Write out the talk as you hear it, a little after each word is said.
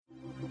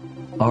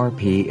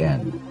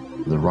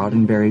RPN, the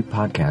Roddenberry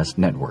Podcast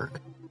Network.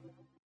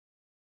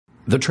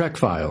 The Trek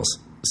Files,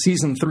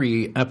 Season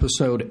 3,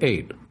 Episode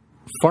 8,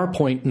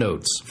 Farpoint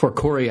Notes for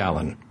Corey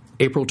Allen,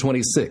 April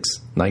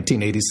 26,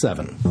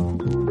 1987.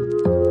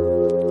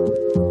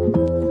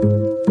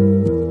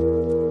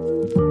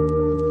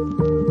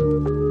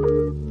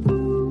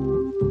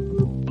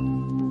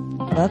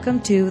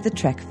 Welcome to The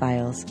Trek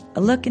Files,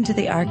 a look into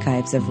the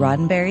archives of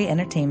Roddenberry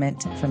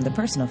Entertainment from the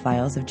personal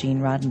files of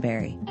Gene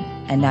Roddenberry.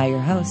 And now your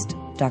host,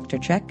 Dr.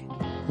 Trek,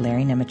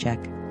 Larry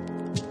Nemechek.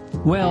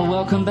 Well,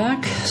 welcome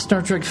back,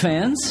 Star Trek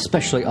fans,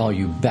 especially all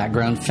you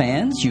background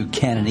fans, you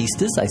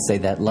canonistas, I say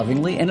that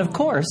lovingly, and of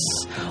course,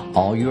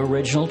 all you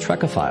original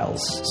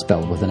Trekophiles,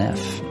 spelled with an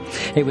F.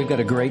 Hey, we've got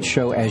a great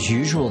show as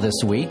usual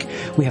this week.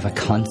 We have a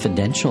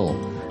confidential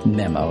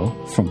memo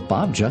from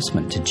Bob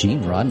Justman to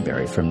Gene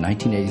Roddenberry from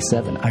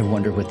 1987. I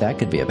wonder what that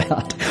could be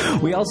about.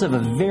 We also have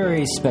a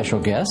very special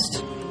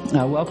guest,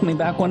 welcoming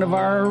back one of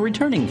our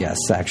returning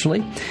guests,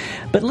 actually.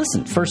 But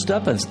listen, first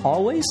up, as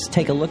always,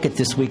 take a look at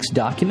this week's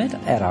document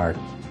at our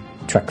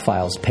Trek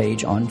Files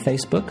page on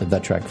Facebook, The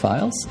Trek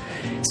Files.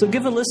 So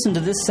give a listen to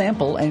this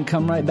sample and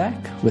come right back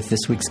with this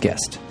week's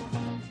guest.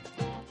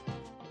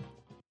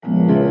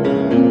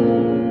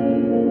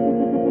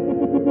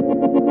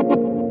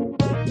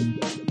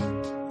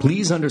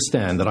 Please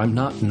understand that I'm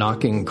not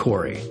knocking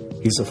Corey.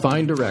 He's a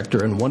fine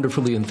director and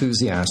wonderfully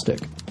enthusiastic.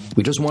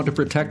 We just want to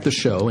protect the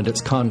show and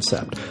its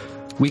concept.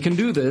 We can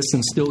do this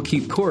and still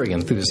keep Corey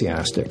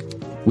enthusiastic.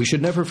 We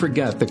should never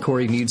forget that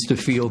Corey needs to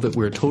feel that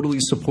we're totally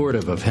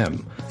supportive of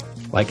him.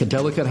 Like a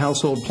delicate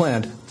household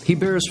plant, he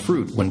bears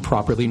fruit when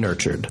properly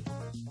nurtured.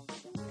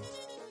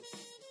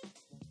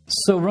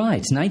 So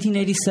right,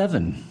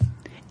 1987,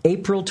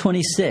 April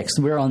 26th,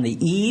 we're on the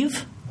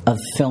eve of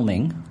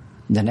filming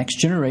the Next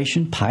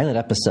Generation pilot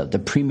episode, the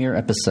premiere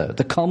episode,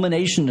 the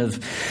culmination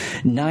of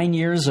 9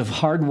 years of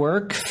hard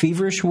work,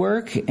 feverish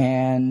work,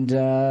 and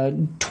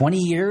 20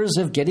 years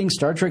of getting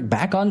Star Trek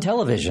back on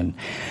television.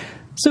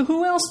 So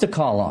who else to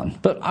call on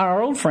but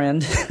our old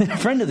friend,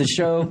 friend of the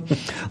show,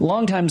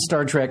 longtime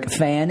Star Trek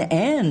fan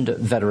and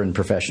veteran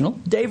professional,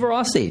 Dave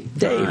Rossi.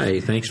 Dave. Hi,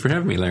 thanks for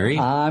having me, Larry.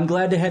 I'm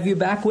glad to have you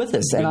back with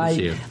us. Good to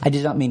see you. I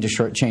did not mean to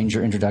shortchange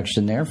your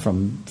introduction there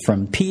from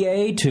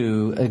PA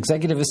to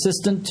executive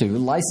assistant to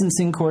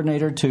licensing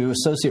coordinator to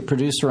associate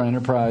producer on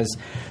Enterprise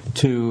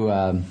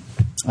to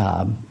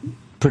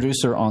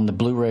producer on the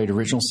Blu-ray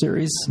original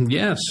series.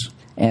 Yes,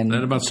 and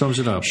that about sums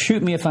it up.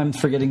 Shoot me if I'm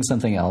forgetting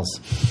something else.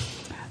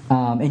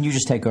 And you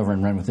just take over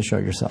and run with the show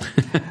yourself.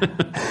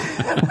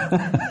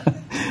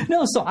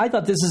 No, so I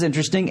thought this is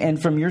interesting.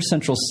 And from your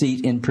central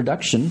seat in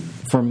production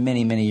for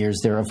many, many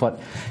years there of what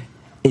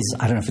is,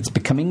 I don't know if it's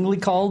becomingly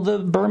called the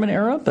Berman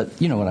era,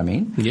 but you know what I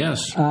mean.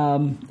 Yes.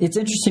 It's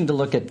interesting to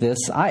look at this.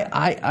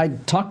 I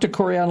talked to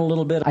Corey on a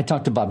little bit. I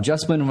talked to Bob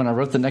Justman when I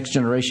wrote the Next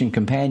Generation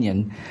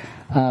Companion.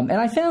 And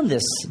I found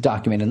this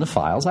document in the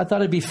files. I thought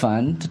it'd be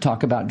fun to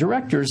talk about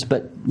directors,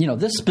 but, you know,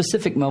 this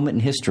specific moment in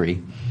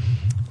history,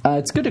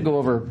 it's good to go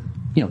over,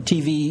 you know,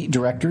 TV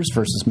directors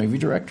versus movie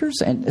directors,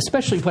 and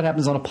especially what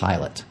happens on a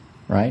pilot,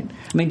 right?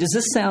 I mean, does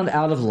this sound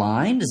out of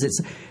line?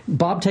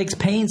 Bob takes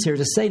pains here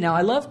to say, now,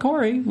 I love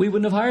Corey. We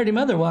wouldn't have hired him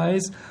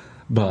otherwise,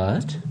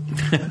 but...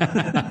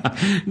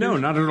 No,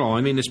 not at all.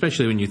 I mean,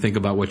 especially when you think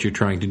about what you're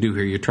trying to do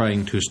here. You're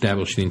trying to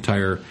establish the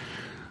entire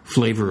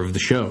flavor of the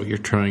show. You're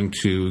trying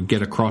to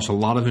get across a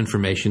lot of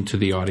information to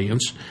the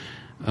audience.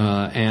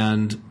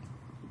 And,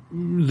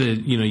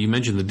 you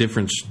mentioned the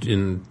difference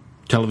in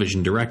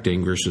television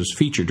directing versus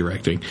feature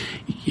directing.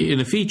 In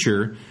a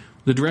feature,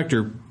 the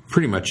director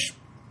pretty much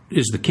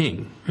is the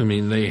king. I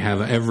mean, they have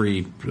every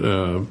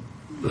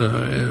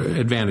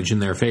advantage in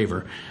their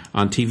favor.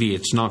 On TV,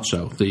 it's not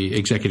so. The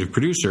executive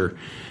producer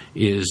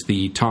is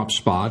the top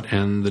spot,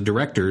 and the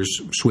directors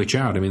switch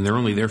out. I mean, they're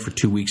only there for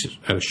 2 weeks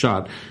at a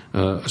shot,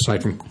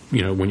 aside from,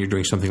 when you're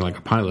doing something like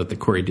a pilot that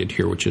Corey did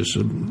here, which is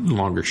a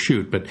longer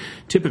shoot. But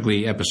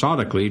typically,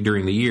 episodically,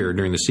 during the year,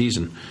 during the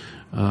season,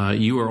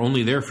 you are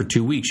only there for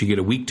 2 weeks. You get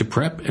a week to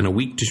prep and a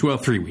week to,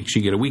 3 weeks.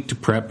 You get a week to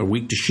prep, a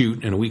week to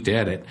shoot, and a week to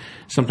edit,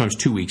 sometimes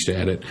 2 weeks to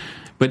edit.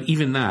 But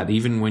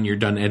even when you're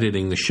done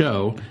editing the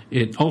show,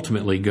 it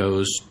ultimately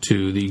goes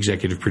to the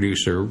executive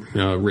producer.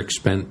 Rick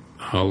spent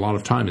a lot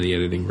of time in the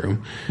editing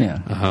room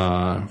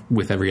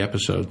with every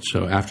episode.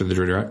 So after the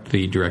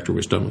director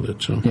was done with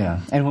it. So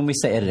yeah, and when we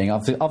say editing,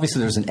 obviously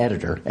there's an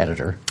editor,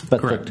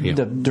 but correct,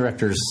 the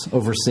director's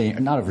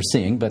not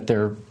overseeing, but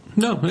they're...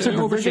 No,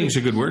 overseeing is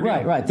a good word.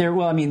 Right. They're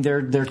what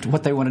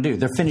they want to do.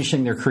 They're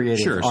finishing their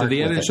creative. Sure.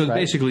 So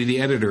basically, the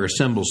editor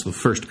assembles the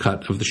first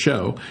cut of the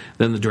show.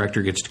 Then the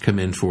director gets to come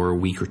in for a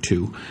week or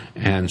two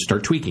and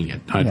start tweaking it.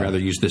 I'd rather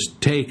use this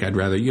take. I'd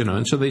rather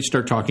and so they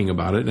start talking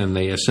about it and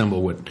they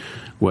assemble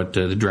what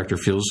the director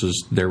feels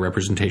is their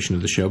representation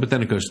of the show. But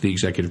then it goes to the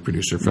executive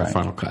producer for the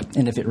final cut.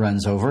 And if it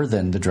runs over,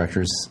 then the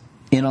director's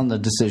in on the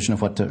decision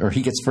of or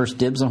he gets first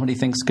dibs on what he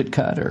thinks could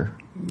cut, or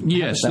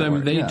yes,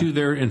 they do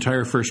their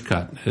entire first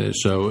cut.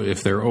 So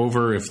if they're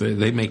over, if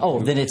they make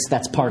then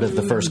that's part of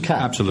the first cut.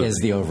 Absolutely, is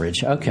the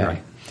overage. Okay.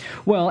 Right.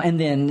 Well, and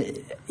then,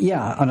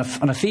 on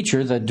a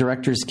feature, the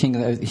director's King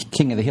of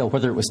the Hill,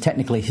 whether it was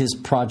technically his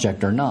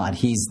project or not,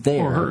 he's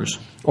there.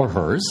 Or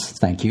hers,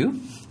 thank you.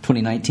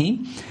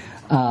 2019.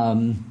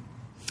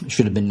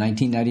 Should have been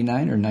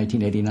 1999 or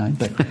 1989,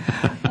 but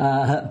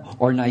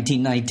or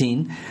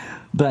 1919.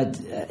 But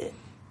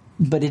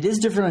it is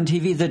different on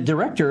TV. The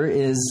director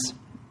is,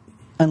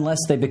 unless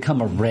they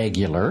become a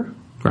regular,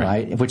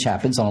 right, which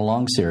happens on a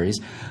long series,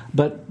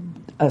 but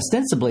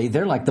ostensibly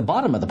they're like the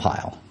bottom of the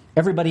pile.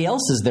 Everybody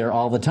else is there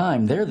all the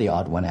time. They're the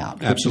odd one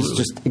out, Absolutely.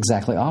 Which is just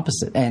exactly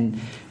opposite. And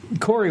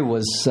Corey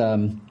was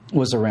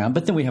around,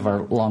 but then we have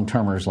our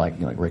long-termers like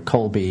Rick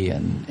Colby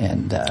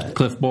and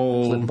Cliff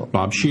Bowl,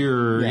 Bob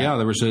Shearer. Yeah,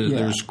 there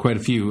was quite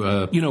a few.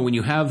 When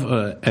you have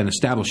an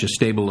established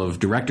stable of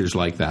directors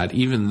like that,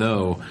 even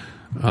though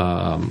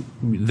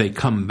they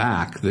come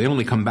back, they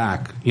only come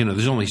back.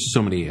 There's only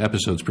so many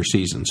episodes per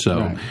season,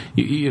 so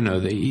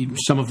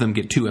some of them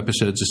get 2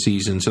 episodes a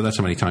season. So that's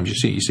how many times you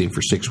see them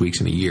for 6 weeks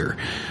in a year,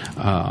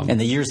 and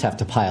the years have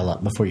to pile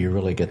up before you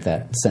really get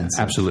that sense.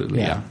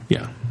 Absolutely, yeah.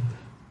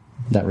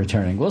 That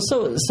returning. Well,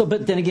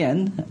 but then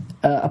again,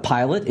 a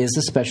pilot is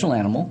a special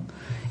animal.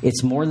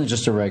 It's more than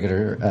just a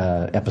regular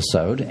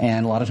episode,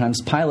 and a lot of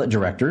times pilot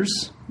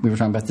directors, we were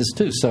talking about this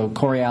too. So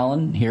Corey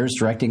Allen here is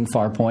directing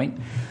Farpoint.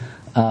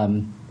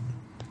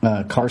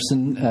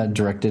 Carson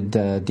directed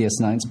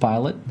DS9's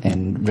pilot,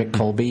 and Rick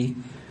Colby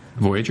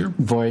Voyager.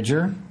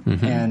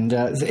 Mm-hmm.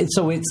 And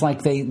so it's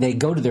like they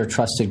go to their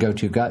trusted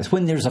go-to guys.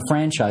 When there's a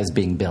franchise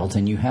being built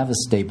and you have a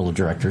stable of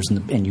directors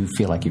and you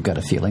feel like you've got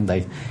a feeling,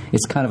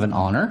 it's kind of an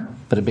honor,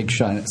 but a big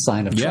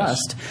sign of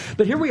trust.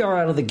 But here we are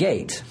out of the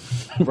gate,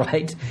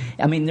 right?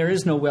 I mean, there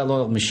is no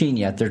well-oiled machine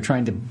yet. They're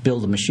trying to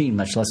build a machine,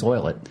 much less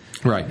oil it.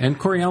 Right. And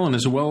Corey Allen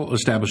is a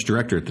well-established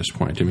director at this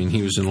point. I mean,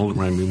 he was an older.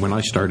 When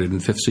I started in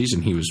 5th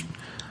season, he was,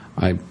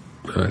 I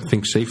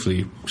think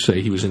safely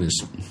say he was in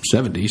his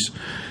 70s.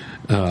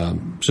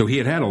 So he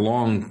had a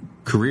long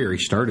career. He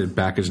started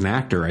back as an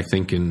actor, I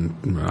think, in,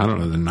 the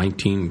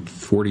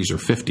 1940s or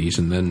 50s,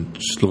 and then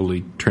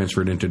slowly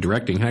transferred into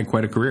directing. Had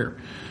quite a career.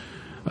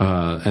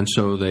 And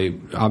so they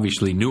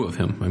obviously knew of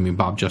him. I mean,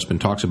 Bob Justman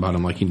talks about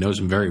him like he knows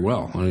him very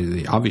well. I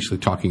mean, obviously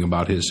talking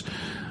about his,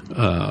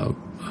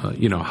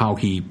 how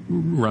he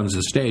runs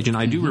the stage. And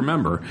I do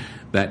remember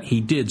that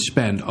he did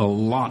spend a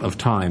lot of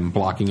time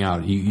blocking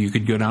out. You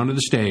could go down to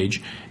the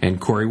stage, and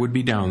Corey would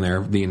be down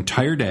there the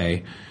entire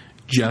day,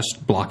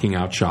 just blocking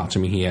out shots. I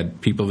mean, he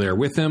had people there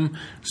with him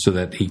so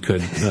that he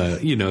could,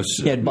 he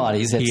had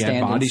bodies. He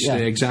had bodies,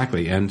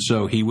 exactly. And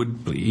so he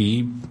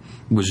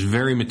was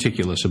very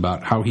meticulous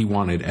about how he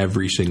wanted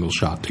every single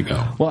shot to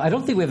go. Well, I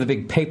don't think we have a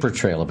big paper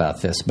trail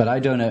about this, but I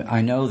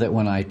know that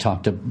when I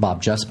talked to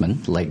Bob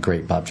Justman, late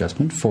great Bob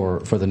Justman, for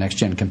the Next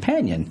Gen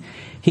Companion,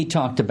 he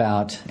talked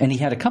about, and he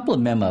had a couple of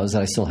memos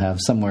that I still have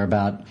somewhere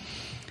about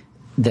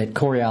that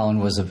Corey Allen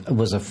was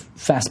a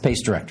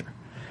fast-paced director.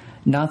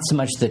 Not so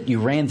much that you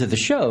ran through the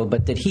show,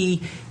 but that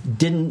he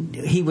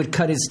would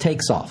cut his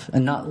takes off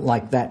and not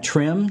like that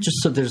trim, just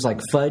so there's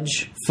like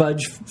fudge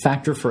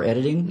factor for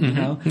editing, you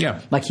know?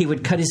 Yeah. Like he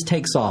would cut his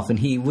takes off and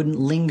he wouldn't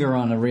linger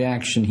on a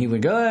reaction. He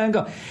would go and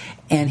go.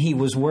 And he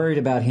was worried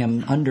about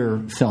him under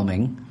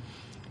filming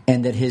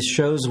and that his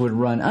shows would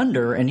run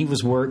under, and he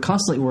was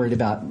constantly worried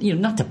about,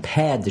 not to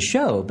pad the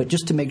show, but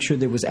just to make sure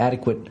there was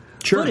adequate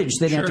footage.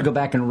 They didn't have to go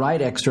back and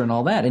write extra and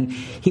all that. And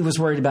he was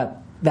worried about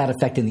that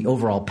affecting the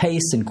overall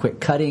pace and quick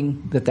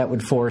cutting that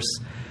would force.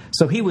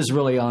 So he was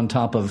really on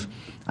top of,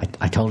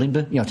 I told him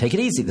to, take it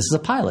easy. This is a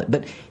pilot.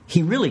 But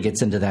he really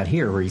gets into that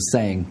here where he's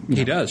saying...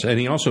 He does. And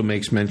he also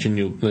makes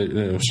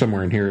mention,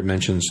 somewhere in here it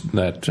mentions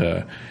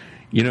that...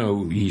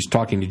 he's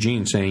talking to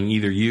Gene saying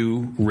either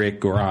you,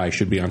 Rick, or I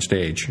should be on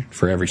stage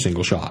for every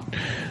single shot.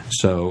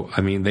 So,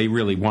 I mean, they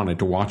really wanted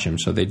to watch him,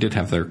 so they did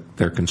have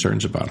their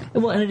concerns about him.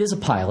 Well, and it is a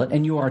pilot,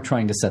 and you are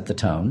trying to set the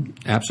tone.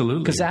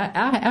 Absolutely. Because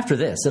after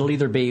this, it'll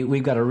either be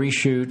we've got to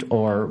reshoot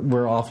or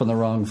we're off on the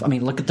wrong... I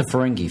mean, look at the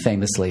Ferengi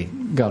famously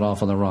got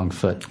off on the wrong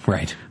foot.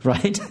 Right.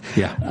 Right?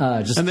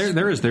 Yeah. And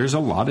there's a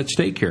lot at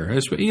stake here.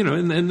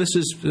 And this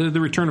is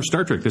the return of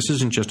Star Trek. This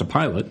isn't just a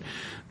pilot.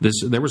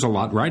 There was a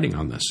lot riding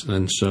on this.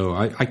 And so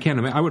I can't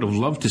imagine. I would have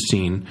loved to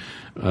seen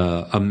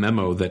a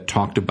memo that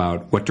talked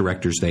about what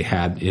directors they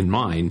had in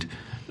mind.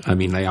 I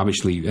mean, they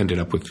obviously ended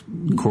up with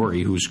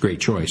Corey, who's a great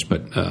choice,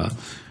 but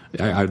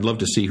I'd love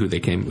to see who they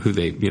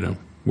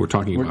were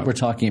talking about. We're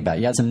talking about.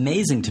 Yeah, it's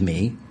amazing to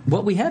me.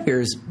 What we have here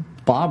is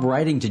Bob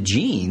writing to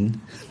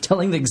Gene,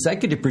 telling the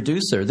executive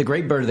producer, the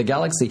great bird of the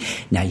galaxy,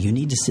 now you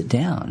need to sit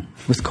down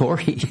with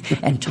Corey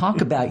and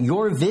talk about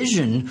your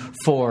vision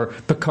for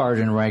Picard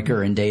and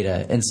Riker and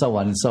Data and so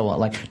on and so on.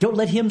 Like, don't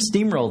let him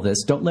steamroll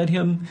this. Don't let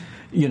him,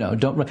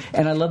 don't.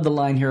 And I love the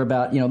line here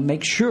about,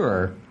 make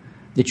sure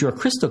that you're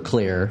crystal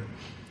clear,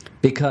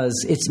 because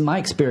it's my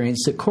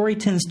experience that Corey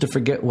tends to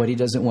forget what he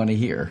doesn't want to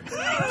hear,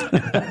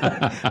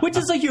 which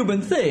is a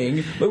human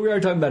thing. But we are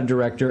talking about a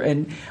director,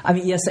 and I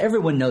mean, yes,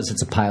 everyone knows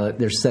it's a pilot.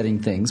 They're setting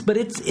things, but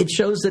it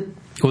shows that.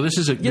 Well, this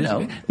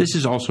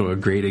is also a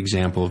great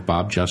example of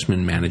Bob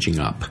Justman managing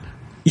up.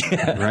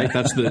 Yeah. Right?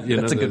 That's the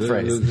that's a good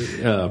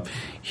phrase.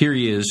 Here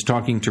he is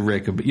talking to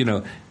Rick.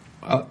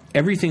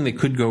 Everything that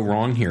could go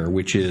wrong here,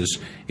 which is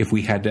if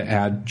we had to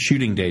add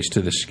shooting days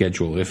to the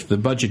schedule, if the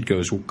budget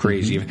goes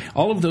crazy,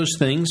 all of those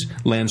things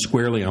land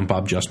squarely on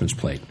Bob Justman's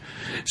plate.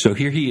 So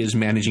here he is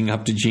managing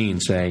up to Gene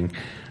saying,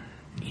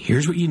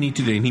 here's what you need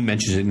to do. And he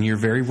mentions it in your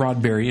very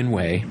Rodberian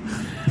way.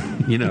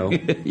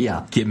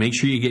 Yeah. Make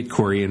sure you get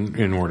Corey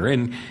in order.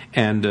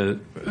 And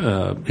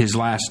his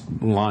last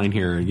line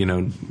here,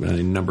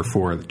 in number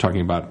 4,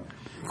 talking about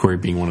Corey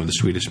being one of the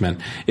sweetest men,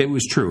 it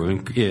was true. I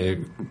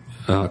mean,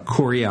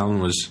 Corey Allen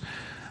was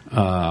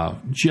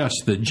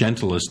just the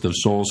gentlest of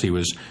souls. He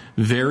was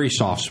very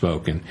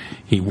soft-spoken.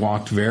 He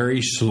walked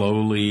very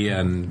slowly,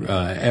 and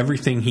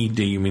everything he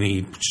did,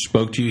 he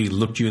spoke to you, he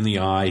looked you in the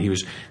eye. He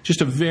was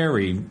just a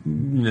very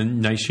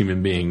nice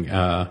human being.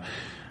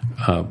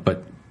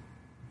 But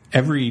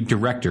every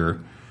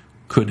director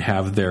could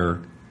have their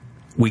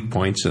weak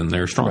points and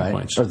their strong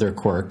points. Or their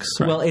quirks.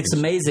 Right. Well, it's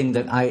amazing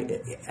that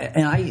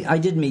I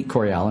did meet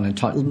Corey Allen and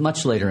talk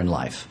much later in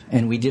life,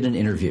 and we did an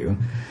interview.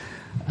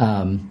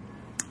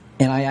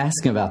 And I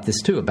asked him about this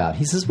too.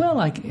 He says, "Well,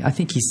 I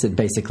think he said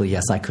basically,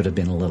 yes, I could have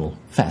been a little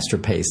faster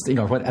paced.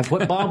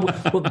 What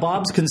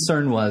Bob's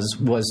concern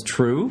was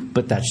true,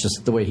 but that's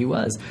just the way he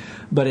was.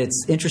 But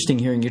it's interesting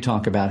hearing you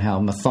talk about how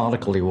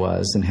methodical he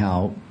was and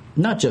how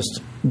not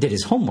just did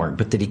his homework,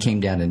 but that he came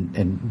down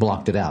and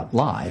blocked it out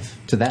live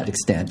to that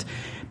extent.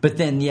 But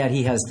then yet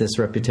he has this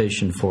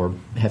reputation for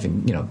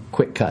having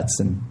quick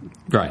cuts and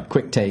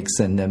quick takes,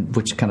 and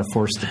which kind of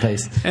forced the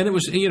pace. And it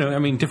was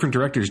different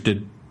directors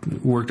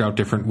worked out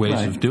different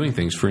ways of doing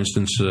things. For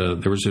instance,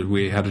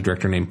 we had a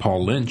director named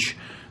Paul Lynch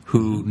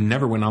who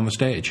never went on the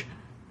stage.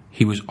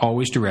 He was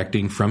always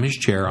directing from his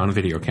chair on a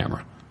video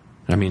camera.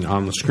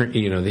 On the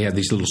screen, they had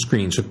these little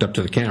screens hooked up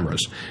to the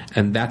cameras,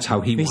 and that's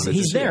how he wanted to see.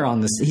 He's there on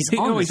the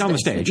He's on the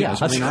stage. Yeah,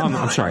 yes.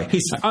 I'm sorry.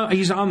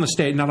 He's on the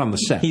stage, not on the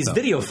set. He's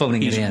video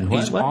phoning it in.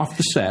 He's off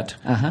the set,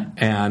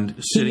 and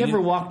sitting. He never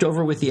walked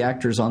over with the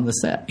actors on the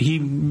set. He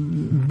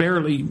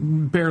barely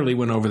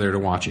went over there to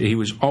watch it. He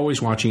was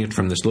always watching it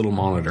from this little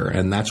monitor,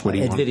 and that's what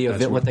he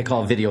wanted. What they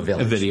call video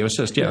village. A video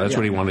assist. Yeah, that's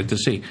what he wanted to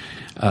see.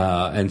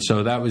 And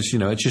so that was,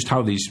 it's just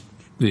how these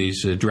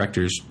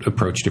directors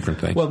approach different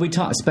things. Well, we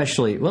talk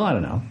especially, I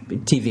don't know,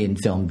 TV and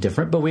film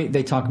different, but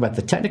they talk about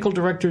the technical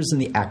directors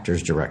and the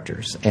actors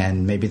directors,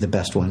 and maybe the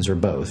best ones are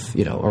both,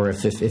 or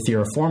if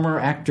you're a former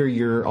actor,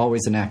 you're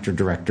always an actor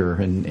director,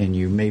 and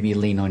you maybe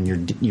lean on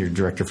your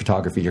director of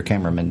photography, your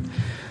cameraman,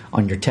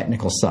 on your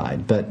technical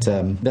side. But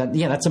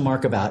that's a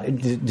mark about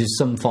it. Does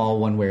some fall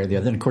one way or the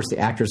other? And of course, the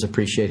actors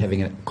appreciate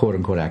having a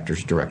quote-unquote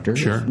actors director,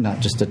 not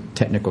just a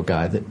technical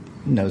guy that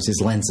knows his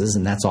lenses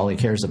and that's all he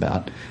cares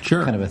about,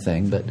 kind of a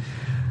thing. But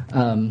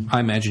I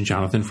imagine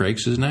Jonathan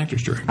Frakes is an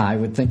actor's director. I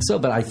would think so,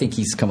 but I think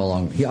he's come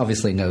along. He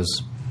obviously knows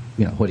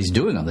what he's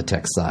doing on the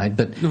tech side,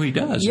 but no, he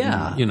does.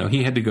 Yeah,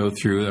 he had to go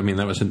through.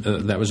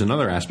 That was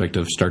another aspect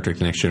of Star Trek: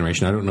 The Next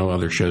Generation. I don't know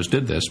other shows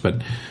did this,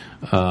 but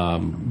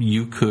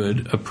you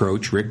could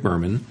approach Rick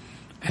Berman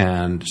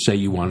and say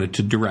you wanted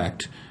to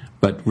direct.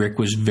 But Rick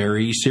was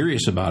very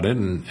serious about it,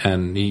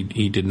 and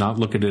he did not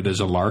look at it as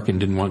a lark and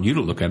didn't want you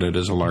to look at it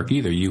as a lark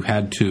either. You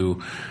had to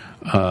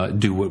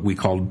do what we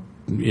called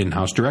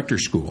in-house director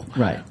school,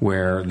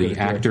 where the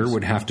actor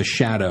would have to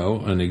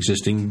shadow an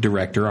existing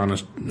director on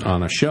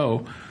a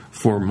show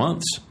for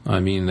months.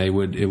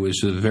 It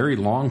was a very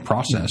long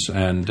process,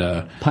 and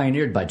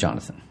pioneered by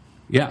Jonathan.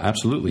 Yeah,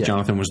 absolutely. Yeah.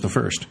 Jonathan was the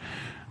first.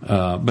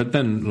 But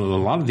then a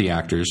lot of the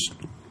actors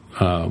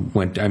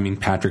went.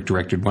 Patrick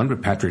directed one,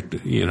 but Patrick,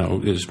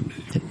 is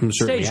certainly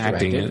stage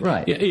acting. Directed,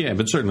 right? Yeah,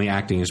 but certainly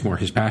acting is more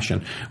his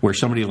passion. Where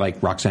somebody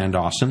like Roxanne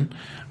Dawson,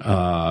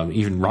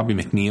 even Robbie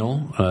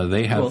McNeil,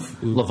 they have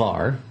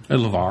LeVar.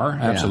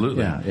 LeVar,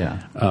 absolutely.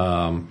 Yeah.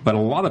 But a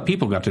lot of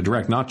people got to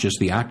direct, not just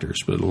the actors,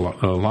 but a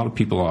lot of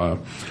people.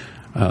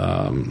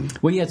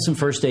 You had some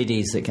first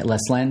ADs.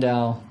 Les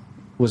Landau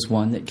was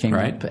one that came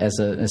up as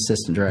an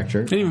assistant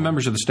director. And even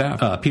members of the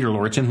staff. Peter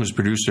Lauritsen, who was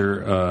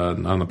producer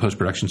on the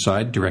post-production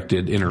side,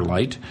 directed Inner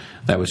Light.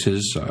 That was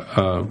his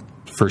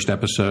first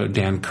episode.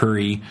 Dan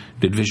Curry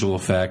did visual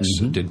effects,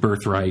 did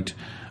Birthright.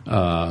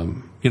 So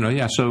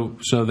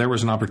there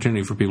was an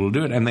opportunity for people to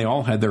do it, and they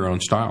all had their own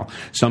style.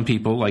 Some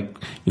people,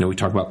 we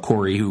talk about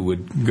Corey, who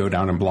would go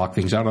down and block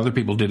things out. Other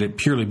people did it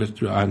purely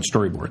on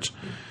storyboards,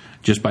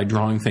 just by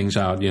drawing things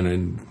out,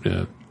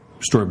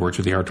 storyboards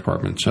with the art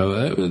department.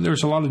 So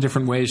there's a lot of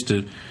different ways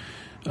to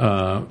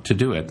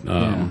do it.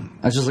 I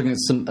was just looking at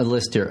a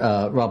list here.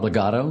 Rob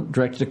Legato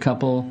directed a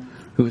couple,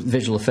 who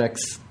visual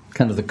effects,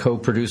 kind of the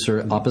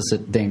co-producer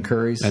opposite Dan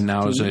Curry's. And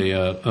now is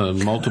a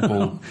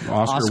multiple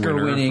Oscar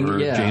winner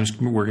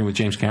for working with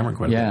James Cameron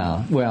quite a bit.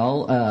 Yeah.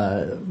 Well,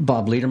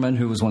 Bob Lederman,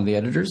 who was one of the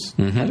editors,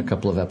 had a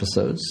couple of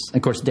episodes. And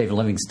of course, David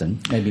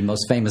Livingston, maybe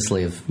most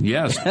famously of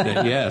yes,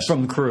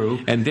 from Crew.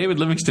 And David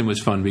Livingston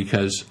was fun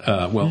because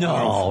I don't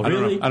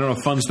know if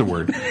fun's the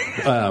word.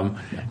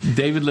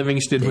 David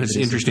Livingston was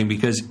interesting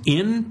because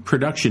in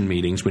production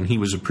meetings when he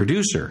was a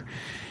producer,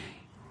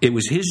 it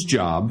was his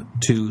job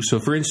to, so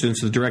for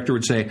instance, the director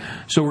would say,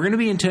 so we're going to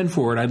be in 10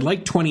 forward, I'd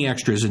like 20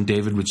 extras, and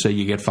David would say,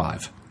 you get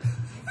 5.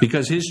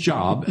 Because his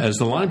job as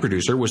the line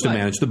producer was to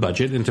manage the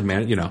budget and to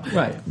manage,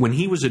 Right. When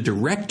he was a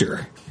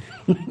director,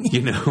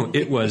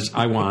 it was,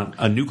 I want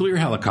a nuclear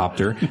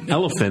helicopter,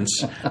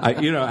 elephants.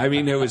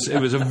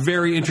 It was a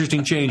very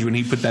interesting change when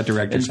he put that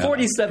director's And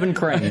 47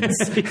 cranes.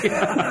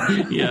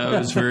 Yeah, it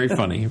was very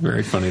funny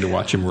to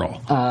watch him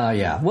roll.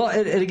 Yeah. Well,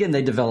 and again,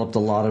 they developed a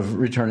lot of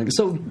returning.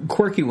 So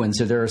quirky ones.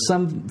 So there are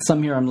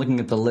some here. I'm looking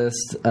at the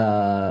list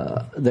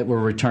that were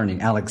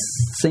returning. Alex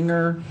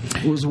Singer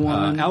was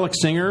one. Alex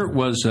Singer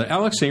was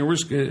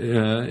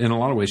in a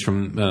lot of ways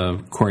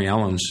from Corey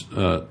Allen's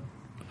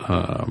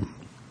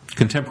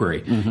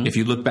contemporary. Mm-hmm. If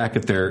you look back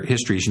at their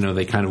histories,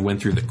 they kind of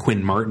went through the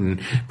Quinn Martin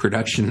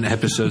production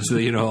episodes,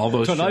 all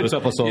those tonight's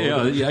shows.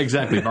 episode. Yeah,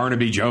 exactly.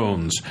 Barnaby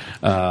Jones.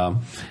 But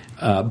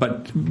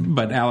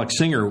Alex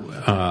Singer,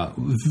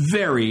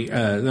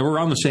 they were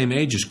on the same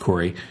age as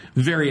Corey,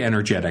 very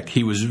energetic.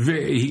 He was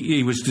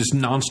he was just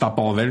nonstop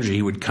ball of energy.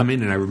 He would come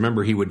in, and I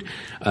remember he would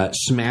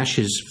smash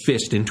his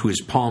fist into his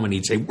palm, and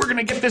he'd say, "We're going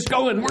to get this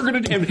going. We're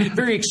going to,"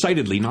 very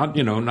excitedly, not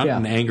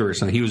in anger or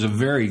something. He was a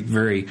very,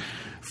 very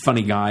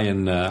funny guy,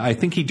 and I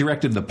think he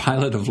directed the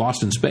pilot of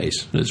Lost in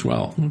Space as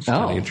well. It's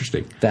kind of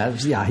interesting.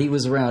 He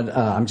was around.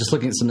 I'm just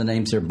looking at some of the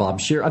names here. Bob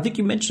Shear. I think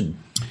you mentioned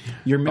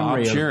your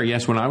memory. Bob Shearer,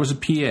 yes. When I was a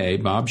PA,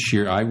 Bob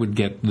Shearer, I would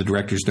get the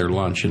directors their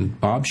lunch, and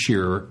Bob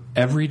Shearer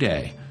every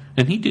day,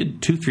 and he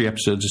did 2-3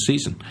 episodes a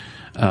season.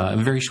 A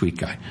very sweet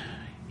guy.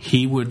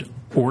 He would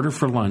order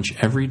for lunch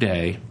every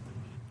day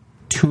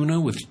tuna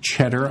with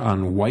cheddar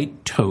on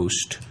white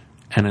toast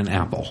and an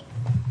apple.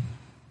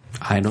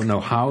 I don't know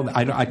how.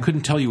 I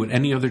couldn't tell you what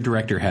any other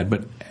director had,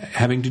 but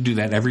having to do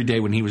that every day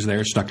when he was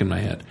there stuck in my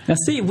head. Now,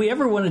 see, if we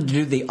ever wanted to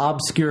do the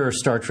obscure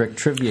Star Trek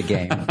trivia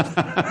game,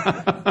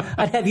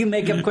 I'd have you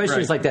make up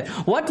questions like that.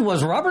 What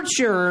was Robert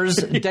Shearer's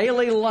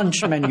daily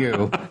lunch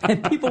menu?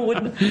 And people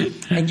wouldn't.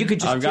 And you could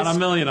just. I've got a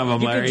million of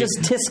them, Larry. You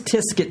could just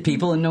tisk at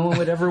people, and no one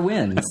would ever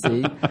win.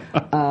 See.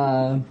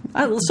 So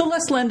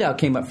Les Landau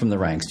came up from the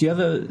ranks. Do you have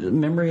a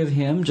memory of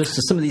him? Just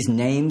some of these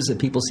names that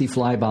people see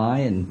fly by,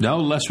 and no,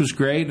 Les was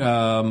great.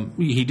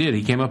 He did.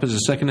 He came up as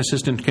a second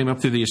assistant. Came up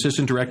through the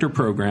assistant director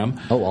program.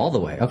 Oh, all the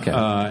way. Okay.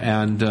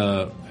 And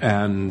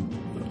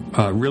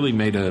really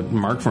made a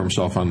mark for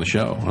himself on the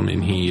show. I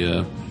mean, he.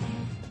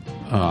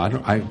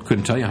 I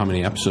couldn't tell you how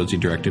many episodes he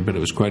directed, but it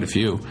was quite a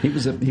few. He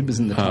was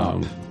in the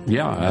top.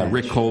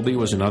 Rick Colby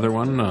was another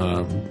one.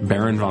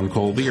 Baron von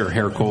Colby, or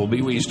Herr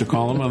Colby, we used to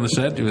call him on the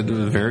set. He was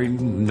a very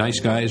nice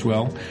guy as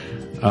well.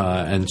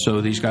 And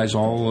so these guys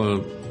all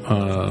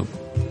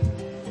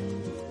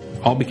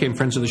became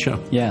friends of the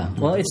show. Yeah.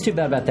 Well, it's too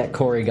bad about that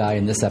Corey guy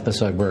in this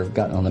episode we've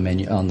got on the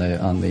menu on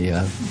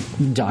the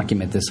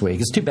document this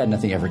week. It's too bad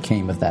nothing ever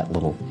came of that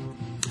little.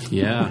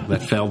 Yeah,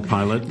 that failed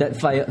pilot. That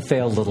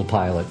failed little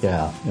pilot.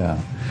 Yeah.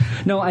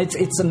 No,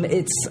 it's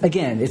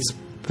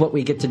what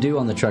we get to do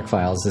on the Trek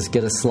Files is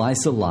get a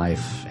slice of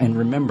life and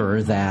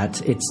remember that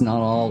it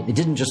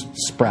didn't just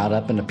sprout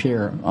up and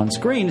appear on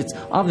screen. It's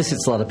obviously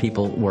it's a lot of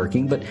people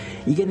working, but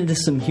you get into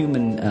some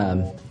human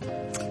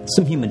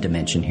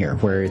dimension here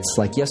where it's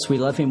like, yes, we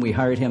love him, we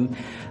hired him,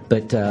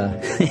 but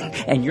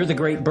and you're the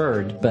great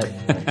bird, but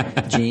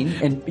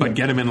Gene but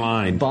get him in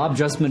line. Bob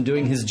Justman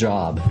doing his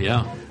job.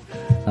 Yeah.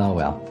 Oh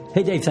well.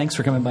 Hey Dave, thanks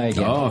for coming by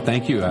again. Oh,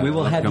 thank you. We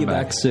will have you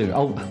back soon.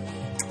 Oh,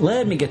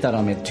 let me get that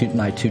on my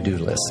to-do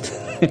list.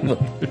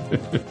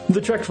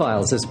 The Trek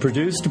Files is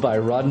produced by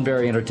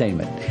Roddenberry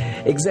Entertainment.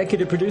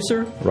 Executive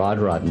producer, Rod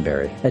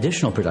Roddenberry.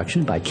 Additional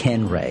production by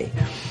Ken Ray.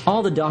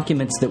 All the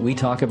documents that we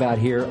talk about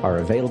here are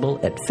available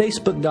at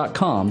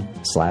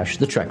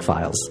facebook.com/The Trek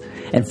Files.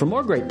 And for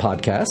more great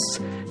podcasts,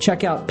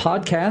 check out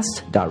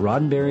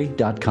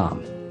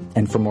podcast.roddenberry.com.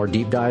 And for more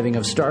deep diving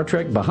of Star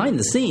Trek behind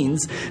the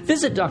scenes,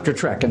 visit Dr.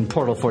 Trek and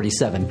Portal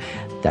 47.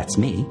 That's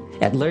me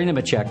at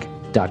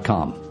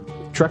LarryNemecek.com.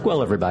 Trek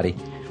well, everybody.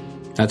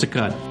 That's a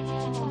cut.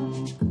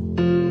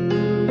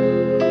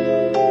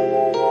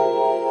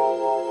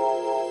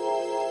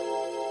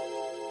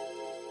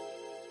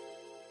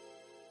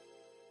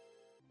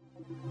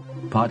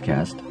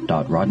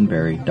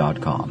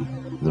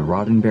 Podcast.roddenberry.com, the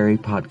Roddenberry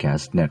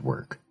Podcast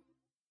Network.